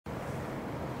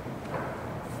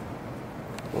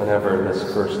Whenever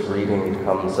this first reading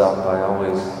comes up, I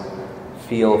always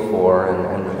feel for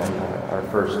and our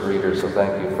first reader. So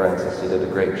thank you, Francis. You did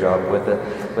a great job with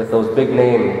it. With those big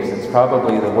names, it's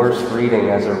probably the worst reading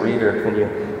as a reader.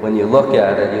 When you look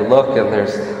at it, you look and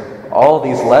there's all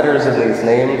these letters in these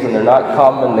names, and they're not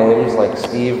common names like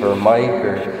Steve or Mike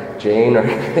or Jane or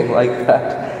anything like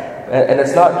that. And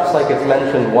it's not just like it's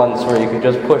mentioned once where you can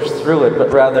just push through it, but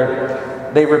rather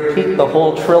they repeat the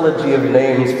whole trilogy of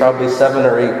names probably 7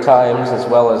 or 8 times, as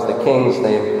well as the king's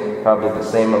name, probably the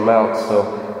same amount.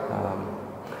 So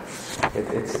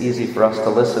it's easy for us to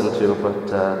listen to,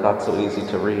 but not so easy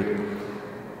to read.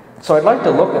 So I'd like to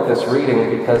look at this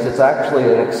reading because it's actually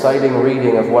an exciting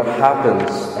reading of what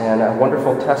happens and a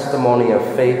wonderful testimony of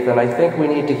faith. And I think we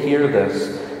need to hear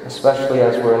this, especially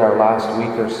as we're in our last week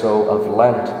or so of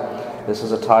Lent. This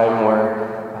is a time where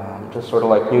just sort of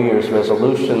like New Year's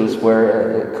resolutions,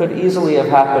 where it could easily have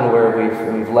happened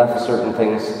where we've left certain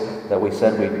things that we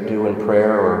said we'd do in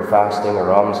prayer or fasting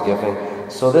or almsgiving.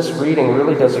 So this reading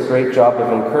really does a great job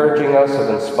of encouraging us, of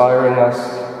inspiring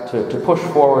us to push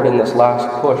forward in this last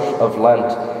push of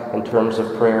Lent in terms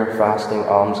of prayer, fasting,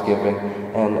 almsgiving,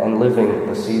 and living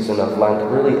the season of Lent,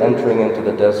 really entering into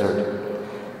the desert.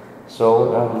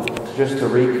 So just to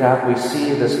recap, we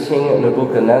see this king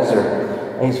Nebuchadnezzar.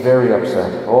 He's very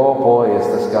upset. Oh boy, is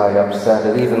this guy upset.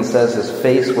 It even says his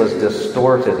face was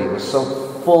distorted. He was so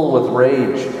full with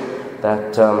rage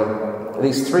that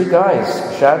these 3 guys,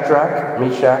 Shadrach,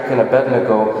 Meshach, and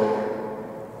Abednego,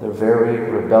 they're very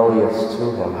rebellious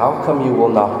to him. How come you will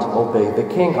not obey the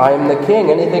king? I am the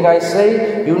king. Anything I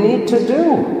say, you need to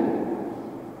do.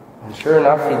 And sure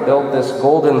enough, he built this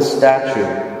golden statue.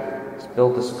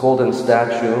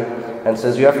 And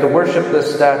says, you have to worship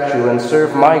this statue and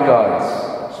serve my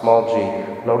gods, small g.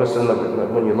 Notice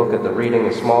when you look at the reading,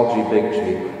 the small g, big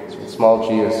G. So small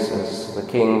g is the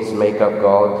king's make-up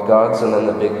gods, and then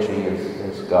the big G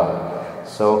is God.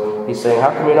 So he's saying,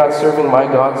 how come you're not serving my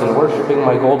gods and worshiping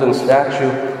my golden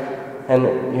statue?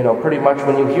 And, pretty much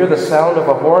when you hear the sound of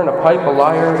a horn, a pipe, a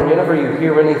lyre, whenever you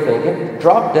hear anything,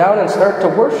 drop down and start to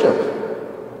worship.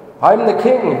 I'm the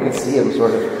king. You could see him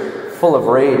sort of full of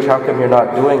rage. How come you're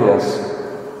not doing this?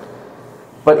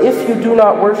 But if you do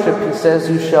not worship, he says,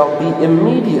 you shall be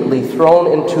immediately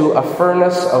thrown into a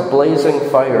furnace of blazing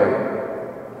fire.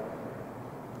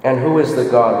 And who is the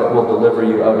God that will deliver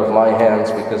you out of my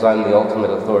hands, because I'm the ultimate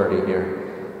authority here?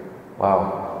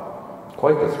 Wow.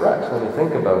 Quite the threat when you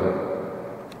think about it.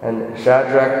 And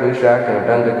Shadrach, Meshach, and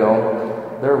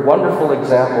Abednego, they're wonderful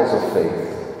examples of faith.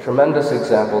 Tremendous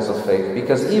examples of faith,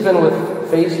 because even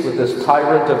faced with this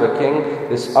tyrant of a king,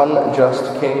 this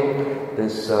unjust king,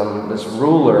 this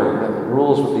ruler that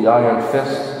rules with the iron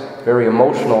fist, very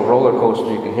emotional roller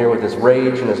coaster you can hear with his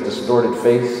rage and his distorted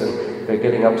face, and they're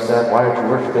getting upset. Why aren't you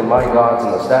worshiping my gods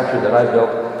and the statue that I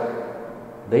built?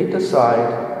 They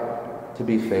decide to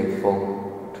be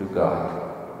faithful to God,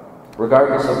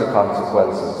 regardless of the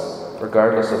consequences.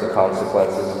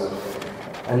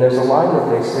 And there's a line that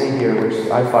they say here which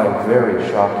I find very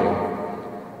shocking.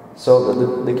 So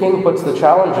the king puts the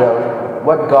challenge out,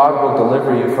 what God will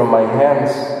deliver you from my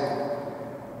hands?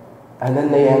 And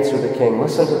then they answer the king.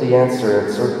 Listen to the answer.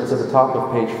 It's at the top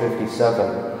of page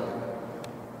 57.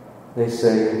 They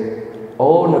say,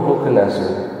 O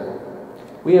Nebuchadnezzar,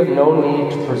 we have no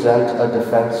need to present a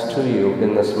defense to you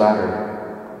in this matter.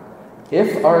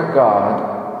 If our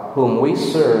God, whom we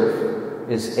serve,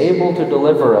 is able to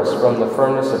deliver us from the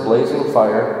furnace of blazing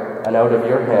fire and out of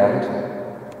your hand,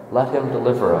 let him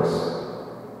deliver us.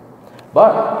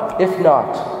 But if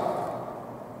not,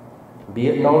 be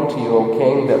it known to you, O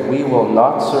king, that we will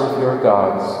not serve your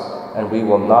gods, and we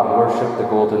will not worship the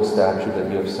golden statue that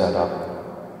you have set up.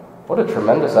 What a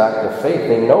tremendous act of faith.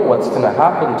 They know what's going to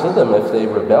happen to them if they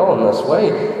rebel in this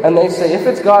way. And they say, if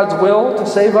it's God's will to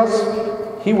save us,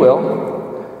 he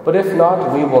will. But if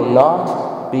not, we will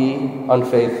not be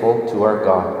unfaithful to our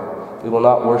God. We will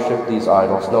not worship these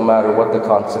idols, no matter what the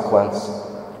consequence.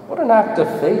 What an act of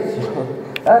faith.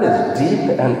 That is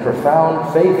deep and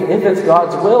profound faith. If it's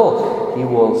God's will, he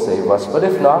will save us. But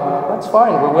if not, that's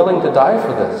fine. We're willing to die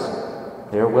for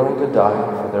this. They're willing to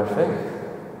die for their faith.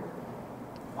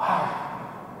 Wow.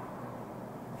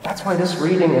 That's why this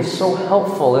reading is so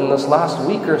helpful in this last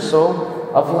week or so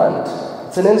of Lent.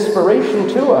 It's an inspiration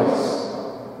to us.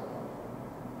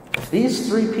 If these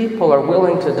 3 people are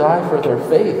willing to die for their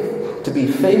faith, to be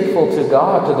faithful to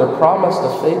God, to their promise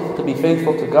of faith, to be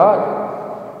faithful to God,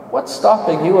 what's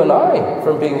stopping you and I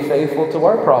from being faithful to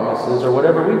our promises or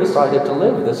whatever we decided to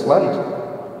live this Lent?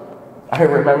 I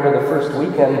remember the first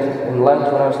weekend in Lent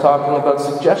when I was talking about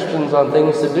suggestions on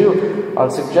things to do,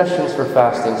 on suggestions for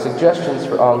fasting, suggestions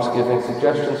for almsgiving,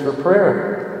 suggestions for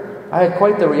prayer. I had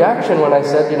quite the reaction when I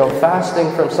said, fasting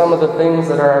from some of the things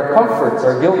that are our comforts,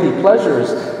 our guilty pleasures,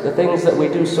 the things that we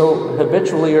do so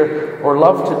habitually or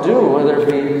love to do, whether it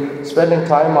be spending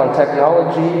time on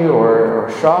technology or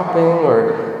shopping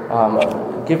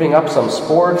or giving up some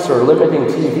sports or limiting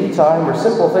TV time or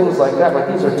simple things like that. Like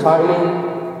these are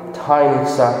tiny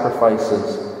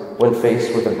sacrifices when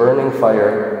faced with the burning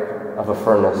fire of a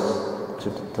furnace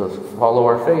to follow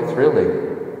our faith, really.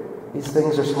 These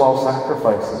things are small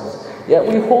sacrifices. Yet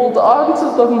we hold on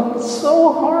to them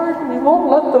so hard, we won't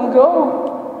let them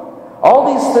go.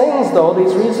 All these things, though,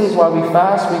 these reasons why we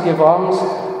fast, we give alms,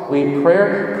 we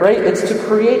pray, it's to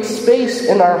create space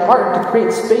in our heart, to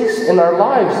create space in our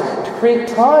lives, to create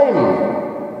time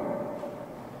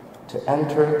to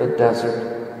enter the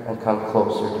desert and come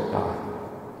closer to God.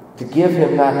 To give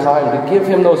Him that time, to give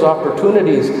Him those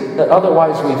opportunities that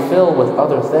otherwise we fill with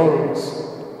other things.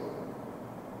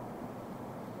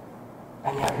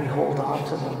 And yet we hold on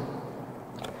to them.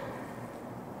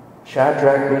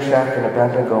 Shadrach, Meshach, and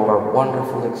Abednego are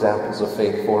wonderful examples of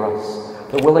faith for us.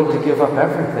 They're willing to give up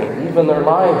everything, even their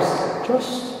lives,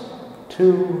 just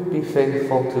to be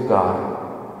faithful to God.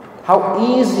 How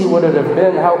easy would it have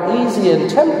been, how easy and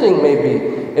tempting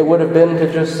maybe it would have been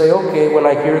to just say, okay, when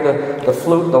I hear the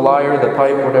flute, the lyre, the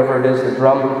pipe, whatever it is, the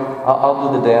drum,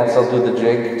 I'll do the dance, I'll do the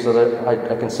jig so that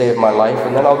I can save my life,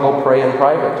 and then I'll go pray in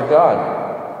private to God.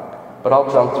 But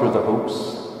I'll jump through the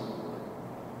hoops.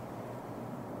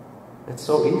 It's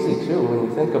so easy too when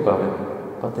you think about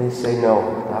it. But they say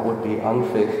no, that would be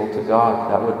unfaithful to God.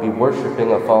 That would be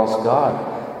worshiping a false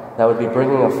God. That would be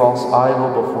bringing a false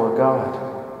idol before God.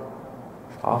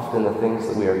 Often the things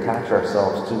that we attach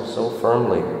ourselves to so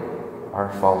firmly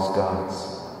are false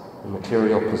gods. The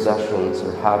material possessions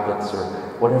or habits or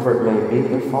whatever it may be,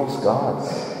 they're false gods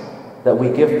that we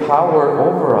give power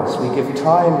over us, we give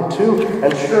time to.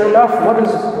 And sure enough,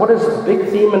 what is a big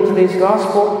theme in today's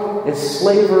gospel? Is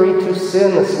slavery to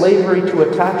sin, slavery to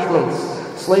attachments,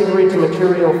 slavery to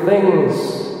material things.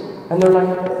 And they're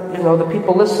like, the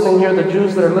people listening here, the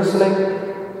Jews that are listening,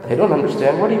 they don't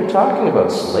understand. What are you talking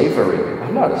about? Slavery.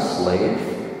 I'm not a slave.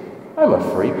 I'm a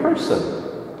free person.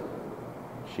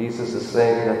 Jesus is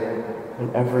saying that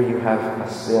whenever you have a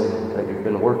sin that you've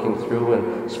been working through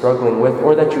and struggling with,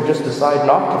 or that you just decide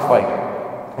not to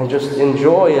fight and just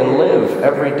enjoy and live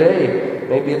every day,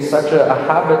 maybe it's such a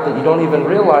habit that you don't even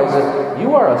realize it,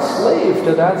 you are a slave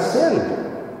to that sin.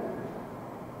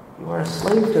 You are a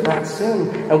slave to that sin.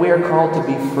 And we are called to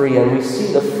be free. And we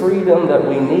see the freedom that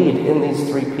we need in these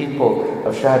three people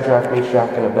of Shadrach,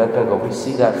 Meshach, and Abednego. We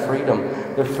see that freedom.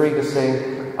 They're free to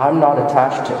say, I'm not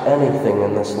attached to anything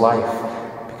in this life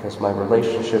because my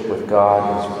relationship with God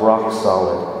is rock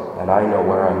solid and I know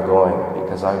where I'm going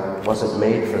because I wasn't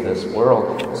made for this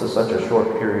world. This is such a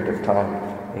short period of time,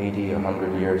 80,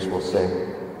 100 years we'll say.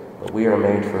 But we are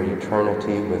made for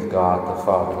eternity with God the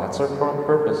Father. That's our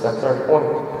purpose. That's our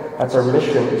point. That's our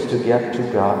mission, is to get to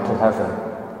God, to heaven.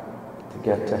 To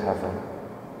get to heaven.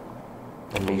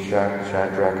 And Meshach,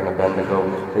 Shadrach, and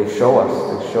Abednego, they show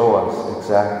us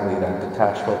exactly that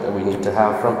detachment that we need to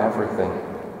have from everything.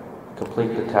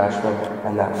 Complete detachment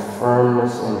and that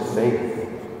firmness in faith.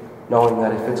 Knowing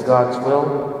that if it's God's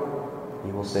will,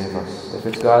 He will save us. If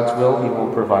it's God's will, He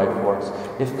will provide for us.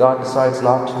 If God decides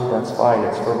not to, that's fine.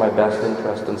 It's for my best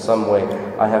interest in some way.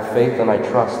 I have faith and I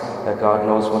trust that God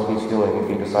knows what He's doing if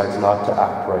He decides not to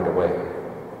act right away.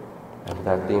 And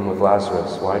that theme with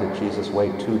Lazarus. Why did Jesus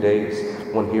wait 2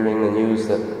 days when hearing the news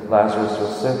that Lazarus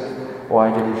was sick?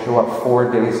 Why did He show up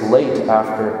 4 days late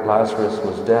after Lazarus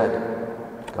was dead?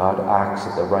 God acts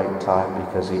at the right time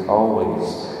because He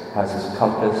always has His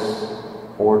compass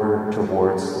ordered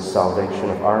towards the salvation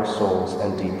of our souls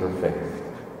and deeper faith.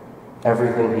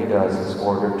 Everything He does is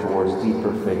ordered towards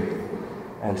deeper faith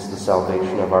and the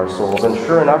salvation of our souls. And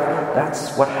sure enough,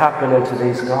 that's what happened in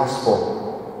today's gospel.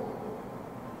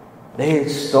 They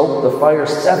stoked the fire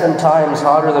 7 times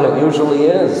hotter than it usually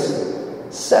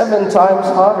is. 7 times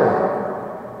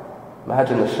hotter.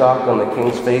 Imagine the shock on the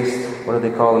king's face. What do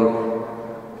they call them?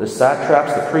 The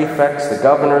satraps, the prefects, the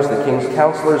governors, the king's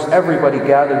counselors, everybody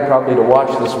gathered probably to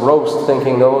watch this roast,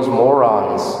 thinking those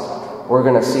morons, we're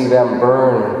going to see them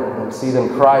burn and see them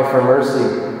cry for mercy.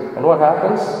 And what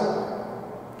happens?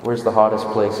 Where's the hottest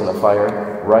place in a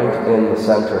fire? Right in the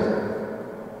center.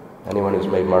 Anyone who's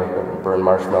made burned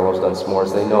marshmallows, done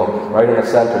s'mores, they know. Right in the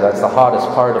center, that's the hottest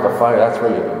part of a fire. That's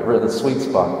where the sweet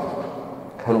spot.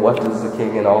 And what does the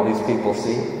king and all these people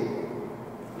see?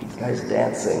 These guys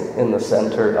dancing in the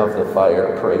center of the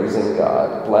fire, praising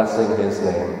God, blessing His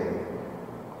name.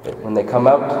 When they come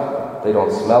out, they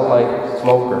don't smell like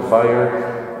smoke or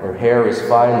fire. Their hair is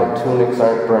fine, their tunics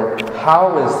aren't burnt.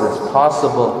 How is this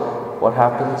possible? What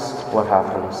happens? What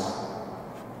happens?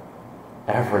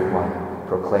 Everyone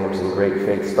proclaims in great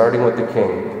faith, starting with the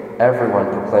king.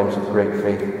 Everyone proclaims with great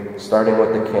faith, starting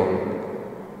with the king.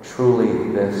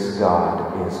 Truly, this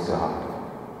God is God.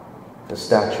 The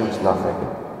statue is nothing.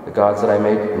 The gods that I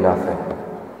made, nothing.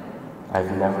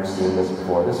 I've never seen this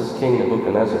before. This is King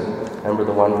Nebuchadnezzar. Remember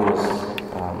the one who was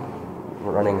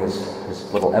running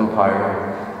his little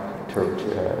empire,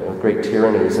 great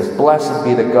tyranny. He says, "Blessed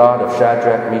be the God of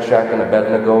Shadrach, Meshach, and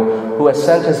Abednego, who has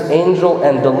sent his angel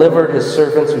and delivered his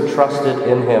servants who trusted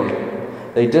in him.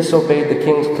 They disobeyed the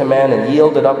king's command and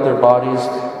yielded up their bodies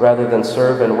rather than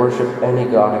serve and worship any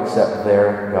god except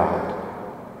their God."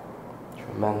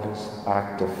 Tremendous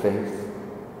act of faith.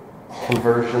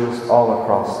 Conversions all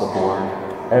across the board.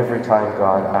 Every time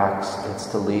God acts, it's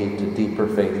to lead to deeper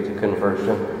faith, to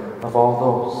conversion of all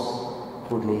those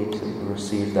who need to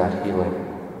receive that healing.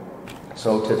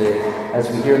 So today, as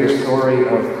we hear the story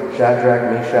of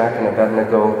Shadrach, Meshach, and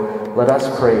Abednego, let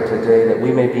us pray today that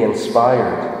we may be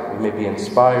inspired. We may be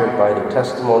inspired by their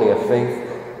testimony of faith,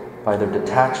 by their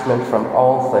detachment from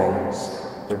all things,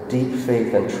 their deep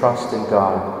faith and trust in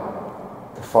God,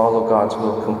 to follow God's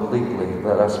will completely.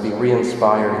 Let us be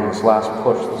re-inspired in this last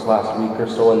push, this last week or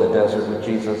so in the desert with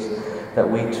Jesus, that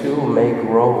we too may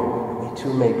grow. We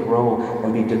too may grow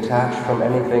and be detached from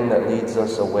anything that leads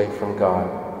us away from God,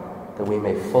 that we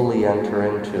may fully enter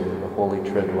into the Holy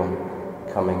Triduum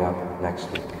coming up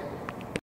next week.